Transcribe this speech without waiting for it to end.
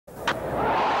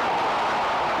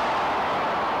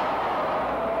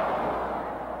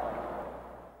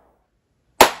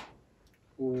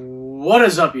What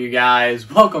is up, you guys?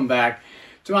 Welcome back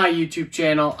to my YouTube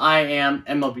channel. I am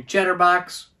MLB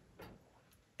Chatterbox,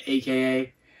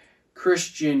 aka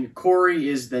Christian Corey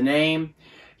is the name.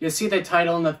 You'll see the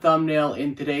title and the thumbnail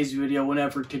in today's video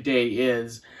whenever today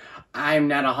is. I'm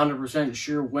not 100%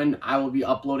 sure when I will be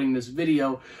uploading this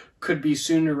video. Could be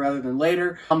sooner rather than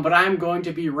later. But I'm going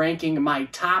to be ranking my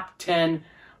top 10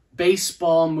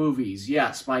 baseball movies.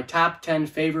 Yes, my top 10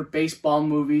 favorite baseball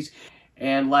movies.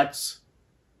 And let's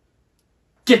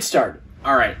get started.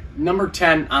 All right, number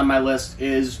 10 on my list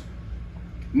is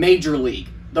Major League,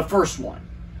 the first one.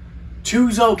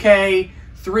 2's okay,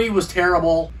 3 was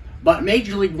terrible, but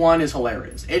Major League 1 is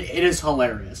hilarious. It is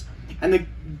hilarious. And the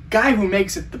guy who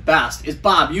makes it the best is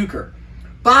Bob Uecker.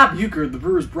 Bob Uecker, the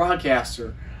Brewers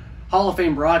broadcaster, Hall of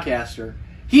Fame broadcaster,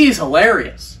 he is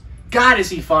hilarious. God,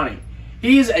 is he funny.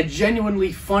 He is a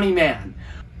genuinely funny man.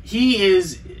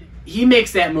 He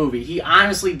makes that movie. He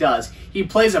honestly does. He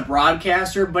plays a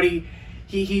broadcaster, but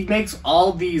he makes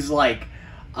all these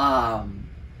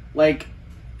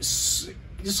just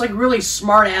really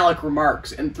smart aleck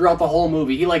remarks, and throughout the whole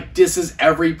movie, he disses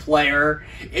every player.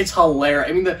 It's hilarious.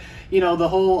 I mean, the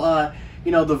whole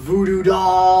the voodoo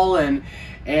doll and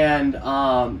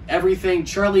everything.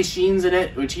 Charlie Sheen's in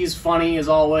it, which he's funny as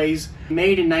always.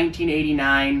 Made in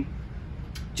 1989.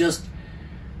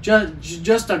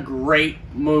 Just a great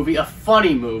movie, a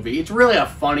funny movie. It's really a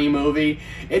funny movie.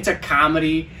 It's a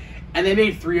comedy, and they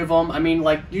made 3 of them. I mean,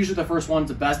 usually the first one's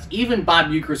the best. Even Bob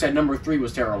Uecker said number 3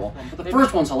 was terrible, but the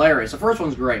first one's hilarious. The first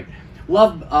one's great.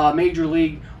 Love Major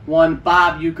League 1.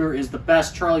 Bob Uecker is the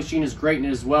best. Charlie Sheen is great in it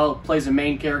as well. Plays the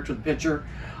main character, the pitcher,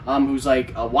 who's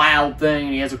like a wild thing,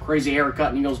 and he has a crazy haircut,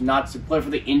 and he goes nuts to play for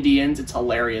the Indians. It's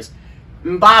hilarious.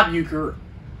 And Bob Uecker,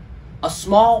 a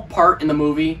small part in the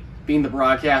movie, being the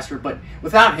broadcaster, but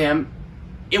without him,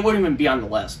 it wouldn't even be on the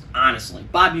list, honestly.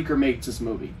 Bob Uecker makes this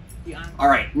movie. All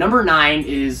right, number 9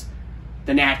 is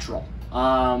The Natural,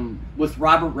 with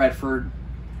Robert Redford,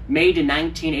 made in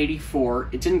 1984.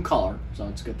 It's in color, so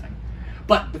it's a good thing.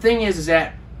 But the thing is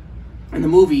that in the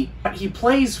movie, he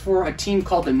plays for a team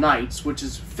called the Knights, which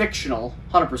is fictional,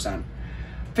 100%.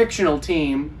 Fictional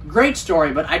team. Great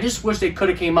story, but I just wish they could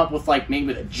have came up with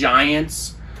maybe the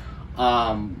Giants,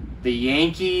 the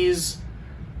Yankees,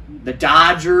 the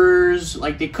Dodgers.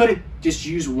 They could have just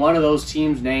used one of those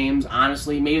teams' names,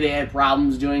 honestly. Maybe they had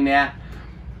problems doing that.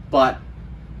 But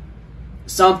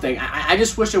something. I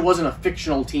just wish it wasn't a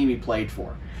fictional team he played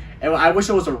for. And I wish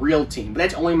it was a real team. But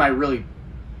that's only my really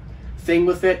thing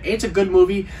with it. It's a good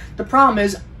movie. The problem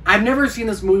is, I've never seen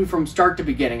this movie from start to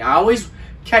beginning. I always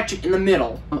catch it in the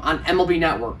middle on MLB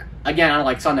Network. Again,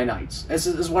 on Sunday nights. This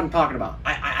is what I'm talking about.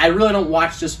 I really don't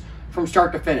watch this from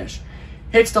start to finish.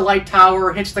 Hits the light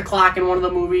tower, hits the clock in one of the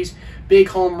movies, big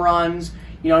home runs.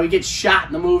 He gets shot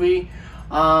in the movie.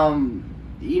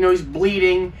 He's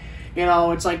bleeding.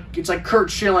 It's like Curt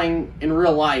Schilling in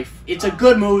real life. It's a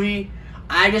good movie.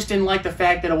 I just didn't like the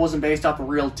fact that it wasn't based off a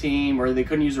real team, or they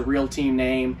couldn't use a real team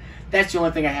name. That's the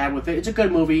only thing I had with it. It's a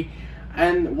good movie.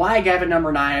 And why I gave it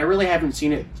number 9, I really haven't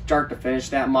seen it start to finish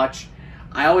that much.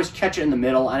 I always catch it in the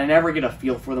middle, and I never get a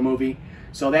feel for the movie.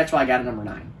 So that's why I got it number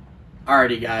 9.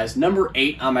 Alrighty, guys. Number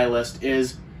 8 on my list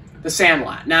is The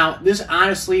Sandlot. Now, this,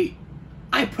 honestly,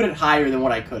 I put it higher than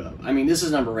what I could have. I mean, this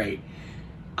is number 8.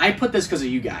 I put this because of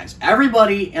you guys.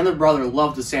 Everybody and their brother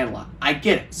loved The Sandlot. I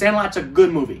get it. Sandlot's a good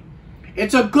movie.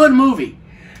 It's a good movie.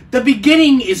 The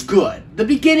beginning is good. The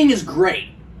beginning is great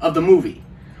of the movie.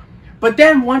 But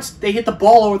then once they hit the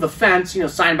ball over the fence,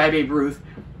 signed by Babe Ruth,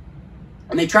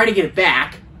 and they try to get it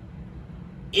back,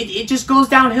 it just goes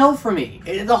downhill for me.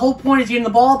 The whole point is getting the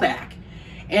ball back.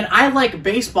 And I like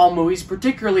baseball movies,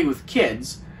 particularly with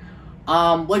kids,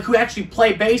 who actually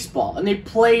play baseball. And they're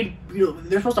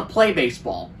supposed to play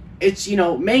baseball. It's,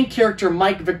 main character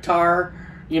Mike Victor,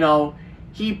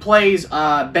 he plays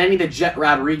Benny the Jet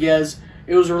Rodriguez.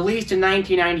 It was released in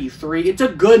 1993. It's a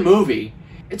good movie.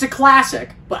 It's a classic,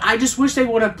 but I just wish they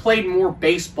would have played more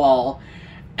baseball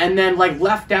and then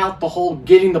left out the whole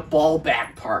getting the ball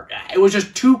back part. It was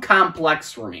just too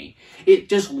complex for me. It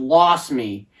just lost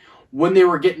me when they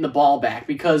were getting the ball back,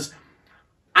 because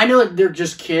I know that they're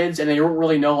just kids and they don't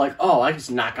really know oh, I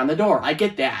just knock on the door. I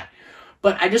get that.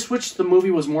 But I just wish the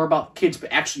movie was more about kids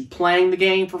actually playing the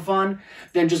game for fun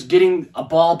than just getting a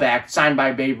ball back signed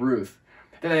by Babe Ruth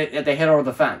that they hit over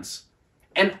the fence.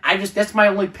 And that's my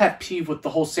only pet peeve with the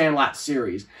whole Sandlot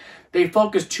series. They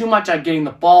focus too much on getting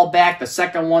the ball back, the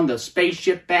second one, the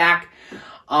spaceship back.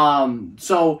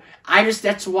 So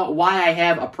that's why I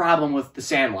have a problem with The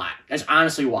Sandlot. That's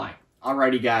honestly why.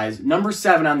 Alrighty, guys. Number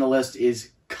 7 on the list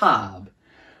is Cobb,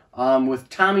 with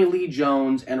Tommy Lee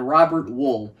Jones and Robert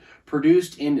Wuhl,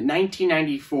 produced in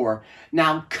 1994.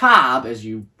 Now, Cobb, as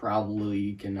you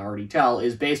probably can already tell,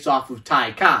 is based off of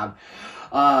Ty Cobb,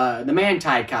 the man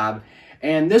Ty Cobb.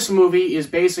 And this movie is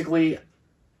basically,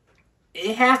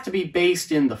 it has to be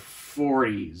based in the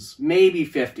 40s, maybe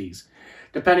 50s,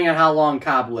 depending on how long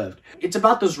Cobb lived. It's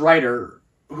about this writer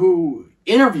who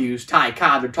interviews Ty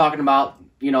Cobb. They're talking about,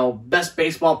 you know, best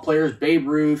baseball players, Babe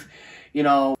Ruth, you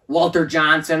know, Walter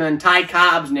Johnson, and Ty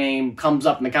Cobb's name comes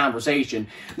up in the conversation.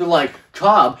 They're like,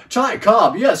 Ty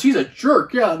Cobb, yes, he's a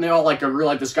jerk, yeah. And they all like agree,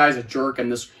 like, this guy's a jerk,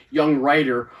 and this young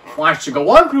writer wants to go,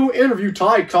 well, I'm going to interview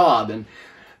Ty Cobb. And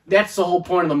that's the whole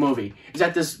point of the movie, is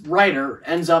that this writer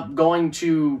ends up going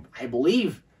to, I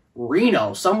believe,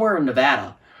 Reno, somewhere in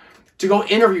Nevada, to go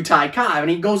interview Ty Cobb. And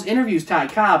he goes interviews Ty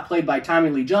Cobb, played by Tommy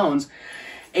Lee Jones.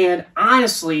 And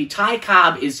honestly, Ty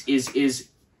Cobb is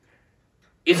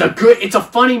it's a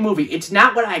funny movie. It's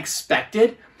not what I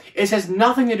expected. It has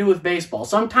nothing to do with baseball.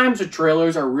 Sometimes the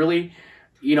trailers are really,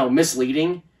 you know,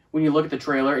 misleading when you look at the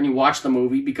trailer and you watch the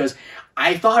movie, because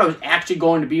I thought it was actually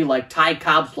going to be like Ty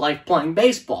Cobb's life playing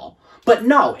baseball. But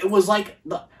no, it was like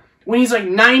when he's like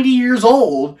 90 years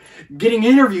old getting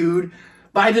interviewed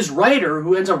by this writer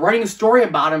who ends up writing a story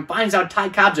about him, finds out Ty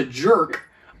Cobb's a jerk,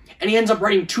 and he ends up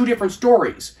writing two different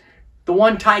stories. The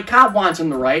one Ty Cobb wants him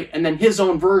to write, and then his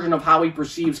own version of how he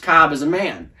perceives Cobb as a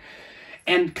man.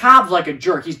 And Cobb's like a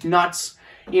jerk. He's nuts,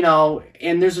 you know,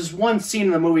 and there's this one scene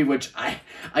in the movie which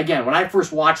again, when I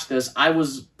first watched this, I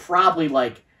was probably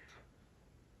like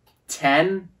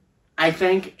 10, I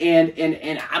think,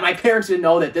 and my parents didn't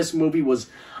know that this movie was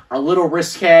a little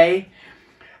risque.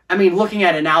 I mean, looking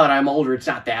at it now that I'm older, it's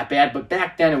not that bad, but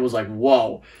back then it was like,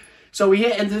 whoa. So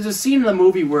and there's a scene in the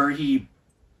movie where he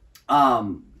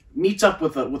meets up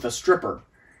with a stripper,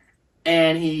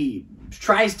 and he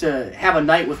tries to have a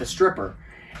night with a stripper,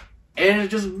 and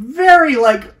it's just very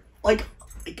like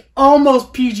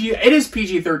almost PG. It is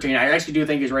PG-13. I actually do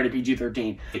think he's rated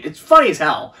PG-13. It's funny as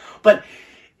hell, but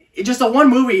it's just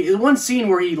one scene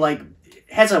where he like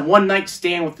has a one night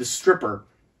stand with the stripper,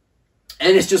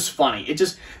 and it's just funny. It's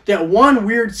just that one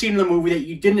weird scene in the movie that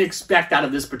you didn't expect out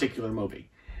of this particular movie.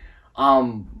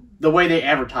 The way they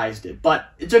advertised it. But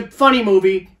it's a funny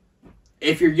movie.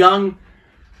 If you're young,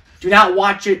 do not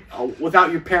watch it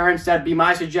without your parents. That'd be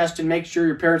my suggestion. Make sure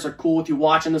your parents are cool with you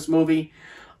watching this movie.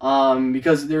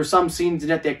 Because there's some scenes in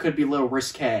it that could be a little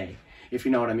risque, if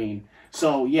you know what I mean.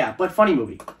 So, yeah, but funny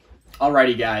movie.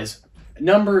 Alrighty, guys.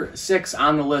 Number 6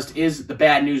 on the list is The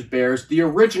Bad News Bears. The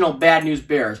original Bad News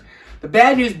Bears. The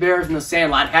Bad News Bears and The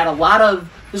Sandlot had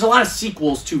there's a lot of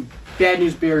sequels to Bad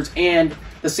News Bears and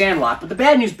The Sandlot, but The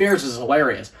Bad News Bears is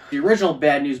hilarious. The original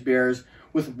Bad News Bears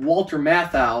with Walter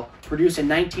Matthau, produced in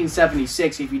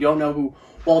 1976. If you don't know who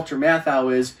Walter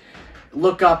Matthau is,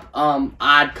 look up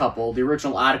Odd Couple, the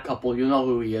original Odd Couple. You'll know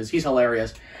who he is. He's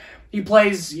hilarious. He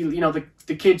plays, you know,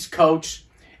 the kid's coach,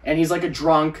 and he's like a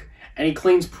drunk, and he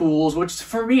cleans pools, which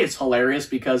for me it's hilarious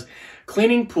because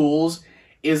cleaning pools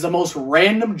is the most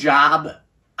random job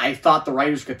I thought the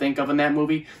writers could think of in that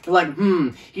movie. They're like,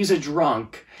 he's a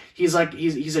drunk. He's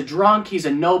a drunk, he's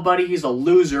a nobody, he's a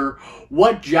loser.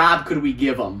 What job could we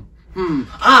give him?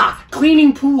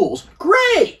 Cleaning pools.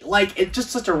 Great! Like, it's just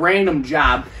such a random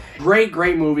job. Great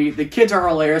movie. The kids are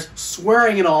hilarious.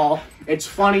 Swearing and all. It's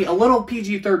funny. A little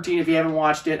PG-13 if you haven't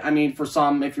watched it. I mean, for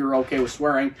some, if you're okay with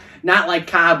swearing. Not like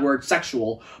Cobb where it's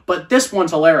sexual. But this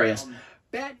one's hilarious.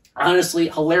 Honestly,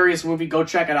 hilarious movie. Go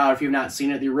check it out if you've not seen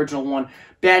it. The original one.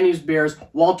 Bad News Bears,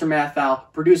 Walter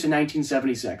Matthau, produced in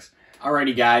 1976.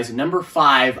 Alrighty, guys. Number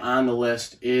 5 on the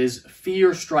list is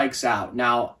Fear Strikes Out.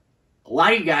 Now, a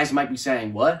lot of you guys might be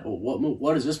saying, what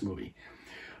is this movie?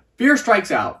 Fear Strikes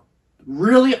Out.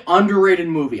 Really underrated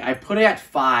movie. I put it at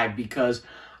 5 because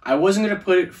I wasn't going to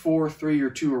put it 4, 3, or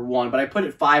 2, or 1, but I put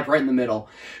it 5 right in the middle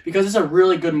because it's a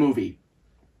really good movie.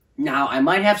 Now, I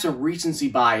might have some recency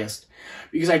bias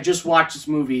because I just watched this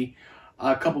movie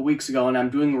a couple weeks ago and I'm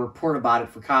doing a report about it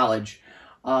for college.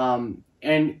 And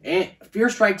Fear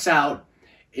Strikes Out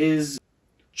is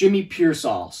Jimmy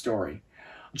Piersall's story.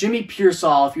 Jimmy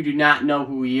Piersall, if you do not know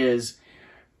who he is,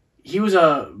 he was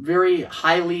a very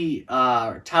highly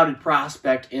touted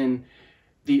prospect in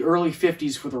the early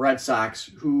 50s for the Red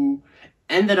Sox who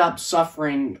ended up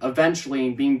suffering eventually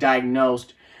and being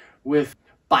diagnosed with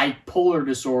bipolar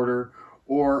disorder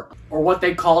or what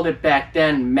they called it back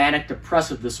then, manic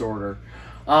depressive disorder.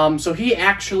 So he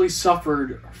actually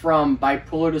suffered from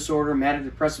bipolar disorder, manic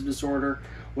depressive disorder,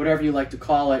 whatever you like to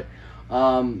call it,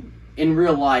 in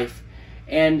real life.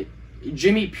 And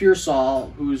Jimmy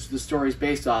Piersall, who's the story's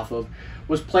based off of,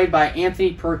 was played by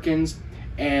Anthony Perkins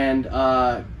and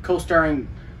co-starring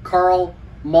Carl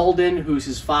Malden, who's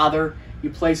his father, He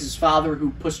plays his father,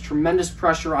 who puts tremendous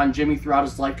pressure on Jimmy throughout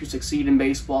his life to succeed in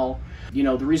baseball. You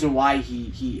know, the reason why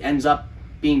he ends up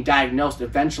being diagnosed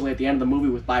eventually at the end of the movie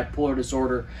with bipolar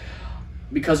disorder,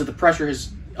 because of the pressure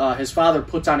his father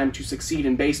puts on him to succeed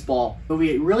in baseball. The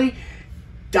movie really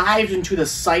dives into the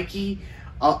psyche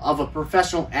of a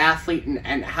professional athlete,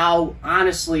 and how,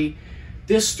 honestly,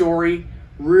 this story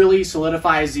really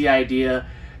solidifies the idea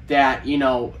that, you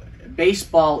know,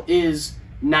 baseball is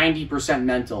 90%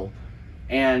 mental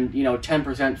and, you know,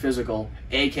 10% physical,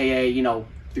 aka, you know,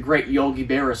 the great Yogi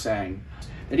Berra saying.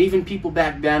 That even people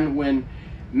back then, when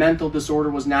mental disorder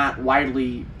was not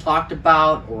widely talked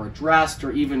about or addressed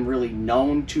or even really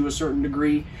known to a certain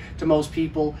degree to most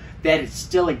people, that it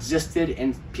still existed,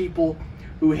 and people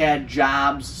who had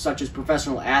jobs such as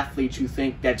professional athletes who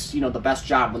think that's, you know, the best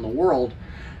job in the world,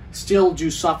 still do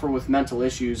suffer with mental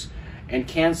issues and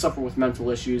can suffer with mental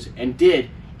issues, and did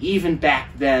even back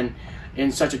then, in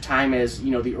such a time as,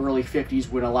 you know, the early 50s,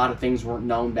 when a lot of things weren't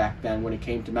known back then when it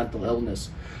came to mental illness.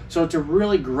 So it's a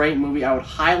really great movie. I would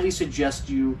highly suggest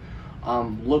you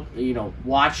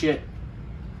watch it.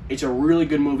 It's a really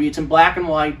good movie. It's in black and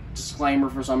white. Disclaimer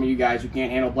for some of you guys who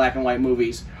can't handle black and white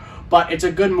movies, but it's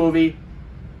a good movie.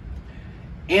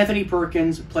 Anthony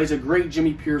Perkins plays a great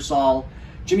Jimmy Pearsall.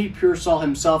 Jimmy Pearsall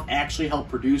himself actually helped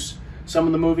produce some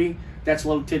of the movie. That's a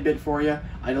little tidbit for you.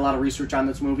 I did a lot of research on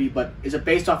this movie, but is it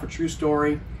based off a true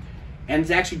story? And it's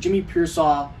actually Jimmy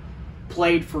Pearsall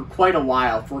played for quite a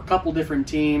while for a couple different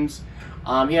teams.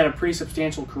 He had a pretty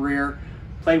substantial career.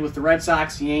 Played with the Red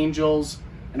Sox, the Angels,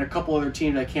 and a couple other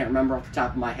teams I can't remember off the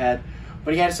top of my head.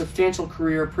 But he had a substantial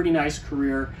career, pretty nice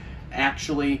career,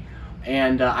 actually.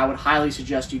 And I would highly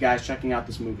suggest you guys checking out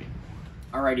this movie.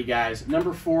 Alrighty, guys.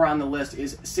 Number 4 on the list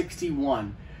is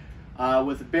 61,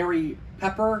 with Barry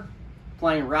Pepper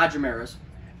playing Roger Maris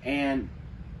and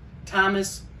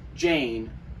Thomas Jane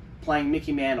playing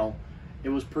Mickey Mantle. It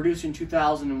was produced in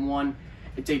 2001.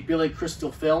 It's a Billy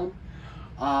Crystal film.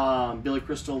 Billy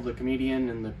Crystal, the comedian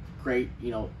and the great,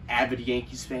 you know, avid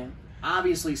Yankees fan.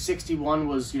 Obviously, 61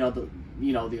 was, the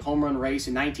home run race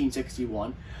in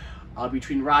 1961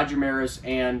 between Roger Maris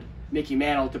and Mickey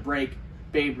Mantle to break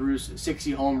Babe Ruth's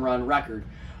 60 home run record,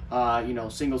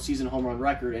 single season home run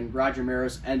record, and Roger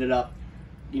Maris ended up,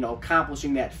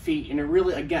 accomplishing that feat. And it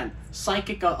really, again,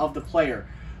 psychic of the player,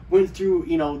 went through,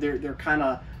 their kind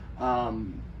of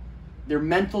their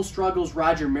mental struggles,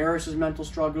 Roger Maris's mental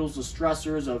struggles, the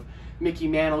stressors of Mickey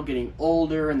Mantle getting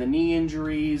older and the knee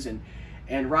injuries,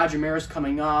 and Roger Maris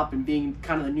coming up and being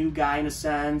kind of the new guy in a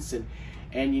sense, and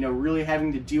really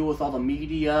having to deal with all the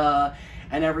media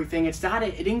and everything. It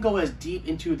didn't go as deep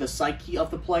into the psyche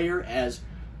of the player as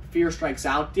Fear Strikes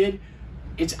Out did.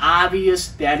 It's obvious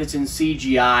that it's in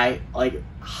CGI, like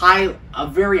a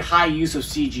very high use of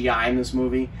CGI in this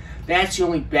movie. That's the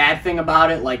only bad thing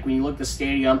about it. Like when you look at the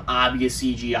stadium, obvious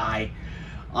CGI.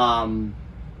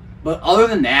 But other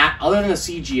than that, other than the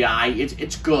CGI,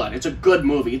 it's good. It's a good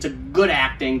movie. It's a good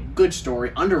acting, good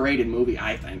story, underrated movie,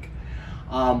 I think.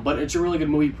 But it's a really good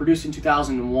movie, produced in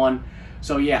 2001.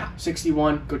 So yeah,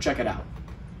 61, go check it out.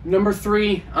 Number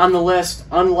 3 on the list,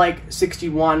 unlike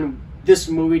 61, this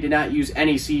movie did not use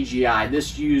any CGI.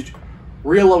 This used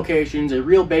real locations, a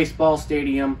real baseball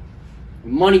stadium,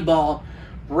 Moneyball,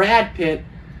 Brad Pitt,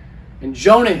 and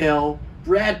Jonah Hill.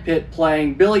 Brad Pitt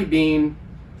playing Billy Beane,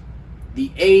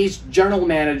 the A's general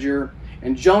manager,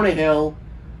 and Jonah Hill,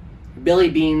 Billy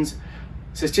Beane's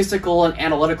statistical and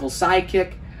analytical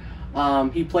sidekick.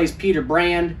 He plays Peter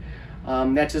Brand.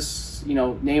 That's just,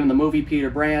 name of the movie, Peter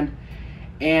Brand.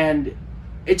 And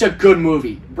it's a good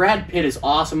movie. Brad Pitt is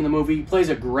awesome in the movie. He plays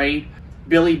a great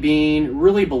Billy Beane,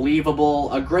 really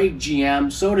believable, a great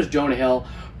GM. So does Jonah Hill.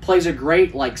 Plays a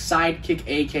great sidekick,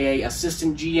 aka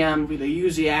assistant GM. They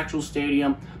use the actual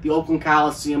stadium, the Oakland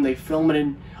Coliseum. They film it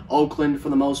in Oakland for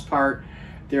the most part.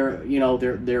 They're in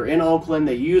Oakland.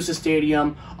 They use the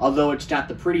stadium, although it's not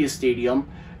the prettiest stadium.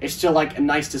 It's still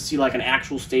nice to see an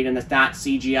actual stadium that's not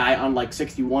CGI, unlike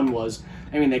 61 was.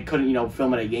 I mean, they couldn't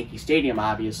film it at Yankee Stadium,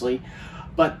 obviously,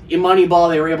 but in Moneyball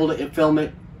they were able to film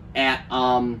it at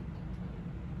O.O.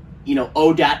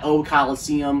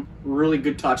 Coliseum. Really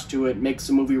good touch to it. Makes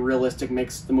the movie realistic.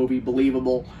 Makes the movie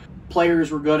believable.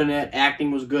 Players were good in it.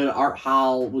 Acting was good. Art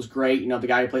Howell was great. The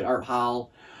guy who played Art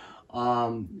Howell.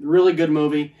 Really good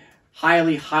movie.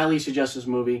 Highly, highly suggest this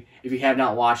movie. If you have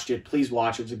not watched it, please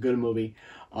watch it. It's a good movie.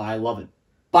 I love it.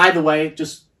 By the way,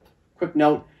 just quick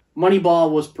note,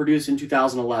 Moneyball was produced in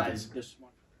 2011.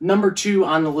 Number 2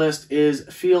 on the list is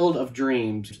Field of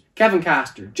Dreams. Kevin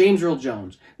Costner, James Earl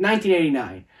Jones,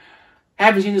 1989.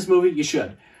 Haven't seen this movie? You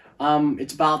should.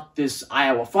 It's about this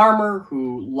Iowa farmer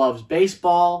who loves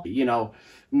baseball,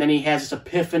 and then he has this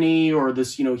epiphany, or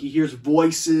this, you know, he hears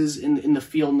voices in the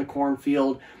field, in the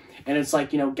cornfield, and it's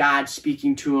like, you know, God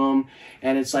speaking to him,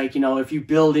 and it's like, you know, if you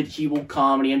build it, he will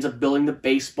come, and he ends up building the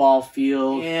baseball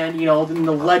field, and, you know, then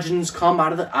the legends come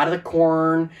out of the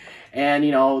corn, and,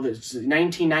 you know, the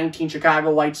 1919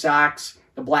 Chicago White Sox,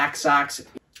 the Black Sox,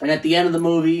 and at the end of the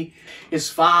movie, his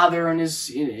father and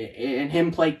him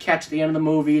play catch at the end of the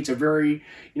movie. It's a very,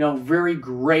 you know, very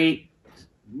great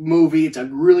movie. It's a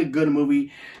really good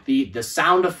movie. The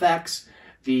sound effects,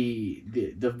 the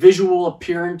visual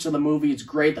appearance of the movie, it's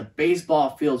great. The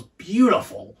baseball field's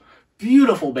beautiful.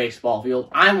 Beautiful baseball field.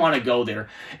 I want to go there.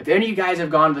 If any of you guys have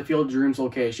gone to the Field of Dreams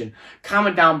location,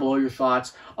 comment down below your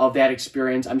thoughts of that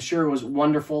experience. I'm sure it was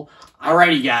wonderful.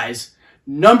 Alrighty, guys.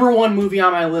 Number one movie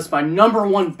on my list, my number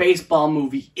one baseball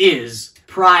movie is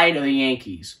Pride of the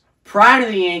Yankees. Pride of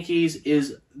the Yankees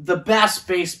is the best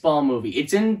baseball movie.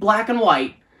 It's in black and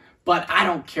white, but I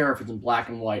don't care if it's in black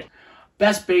and white.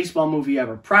 Best baseball movie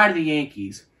ever. Pride of the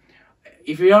Yankees.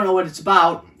 If you don't know what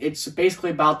it's basically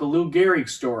about the Lou Gehrig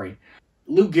story.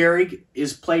 Lou Gehrig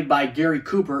is played by Gary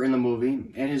Cooper in the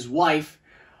movie, and his wife,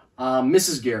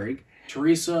 Mrs. Gehrig.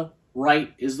 Teresa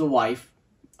Wright is the wife,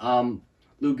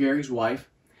 Lou Gehrig's wife.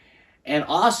 And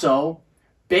also,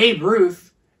 Babe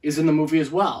Ruth is in the movie as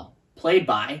well, played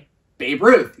by Babe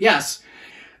Ruth. Yes,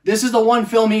 this is the one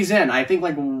film he's in. I think,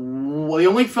 like, the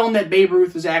only film that Babe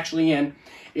Ruth is actually in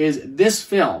is this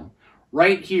film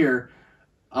right here,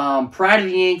 Pride of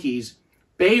the Yankees.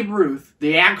 Babe Ruth,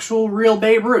 the actual real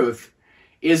Babe Ruth,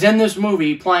 is in this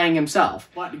movie playing himself.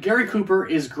 But Gary Cooper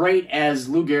is great as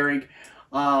Lou Gehrig.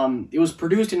 It was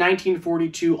produced in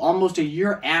 1942, almost a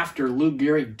year after Lou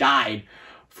Gehrig died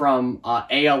from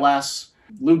ALS,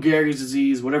 Lou Gehrig's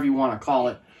disease, whatever you want to call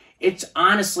it. It's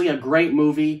honestly a great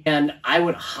movie, and I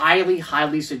would highly,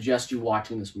 highly suggest you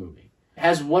watching this movie. It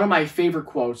has one of my favorite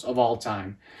quotes of all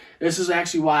time. This is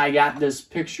actually why I got this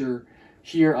picture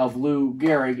here of Lou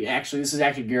Gehrig. Actually, this is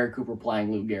actually Gary Cooper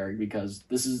playing Lou Gehrig, because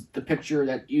this is the picture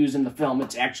that used in the film.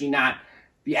 It's actually not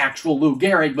the actual Lou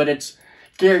Gehrig, but it's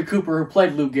Gary Cooper who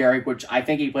played Lou Gehrig, which I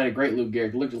think he played a great Lou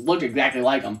Gehrig. Looked exactly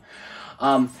like him.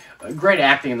 Great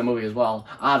acting in the movie as well,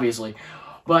 obviously.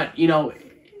 But, you know,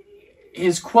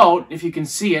 his quote, if you can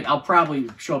see it, I'll probably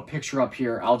show a picture up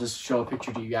here. I'll just show a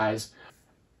picture to you guys.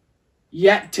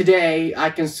 Yet today, I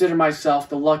consider myself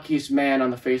the luckiest man on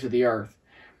the face of the earth.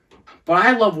 But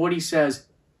I love what he says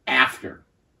after.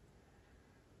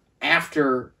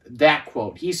 After that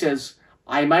quote. He says,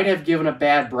 I might have given a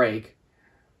bad break,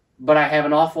 but I have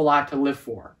an awful lot to live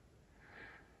for.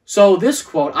 So this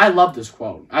quote, I love this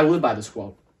quote. I live by this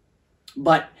quote.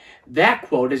 But that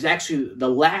quote is actually the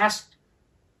last,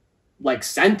 like,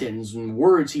 sentence and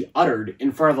words he uttered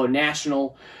in front of a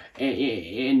national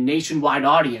and nationwide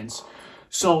audience.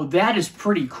 So that is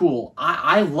pretty cool.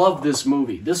 I love this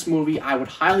movie. This movie, I would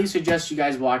highly suggest you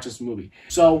guys watch this movie.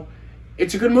 So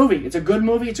it's a good movie. It's a good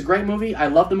movie. It's a great movie. I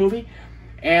love the movie.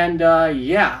 And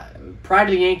yeah, Pride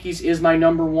of the Yankees is my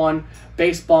number one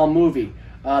baseball movie.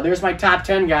 There's my top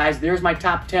 10, guys. There's my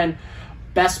top 10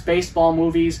 best baseball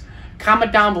movies.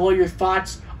 Comment down below your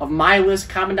thoughts of my list.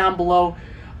 Comment down below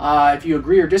if you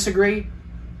agree or disagree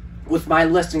with my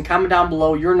list. And comment down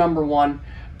below your number one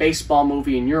baseball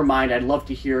movie in your mind. I'd love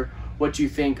to hear what you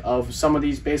think of some of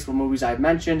these baseball movies I've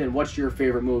mentioned, and what's your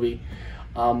favorite movie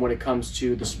when it comes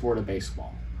to the sport of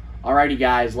baseball. Alrighty,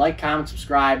 guys. Like, comment,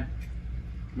 subscribe,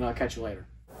 and I'll catch you later.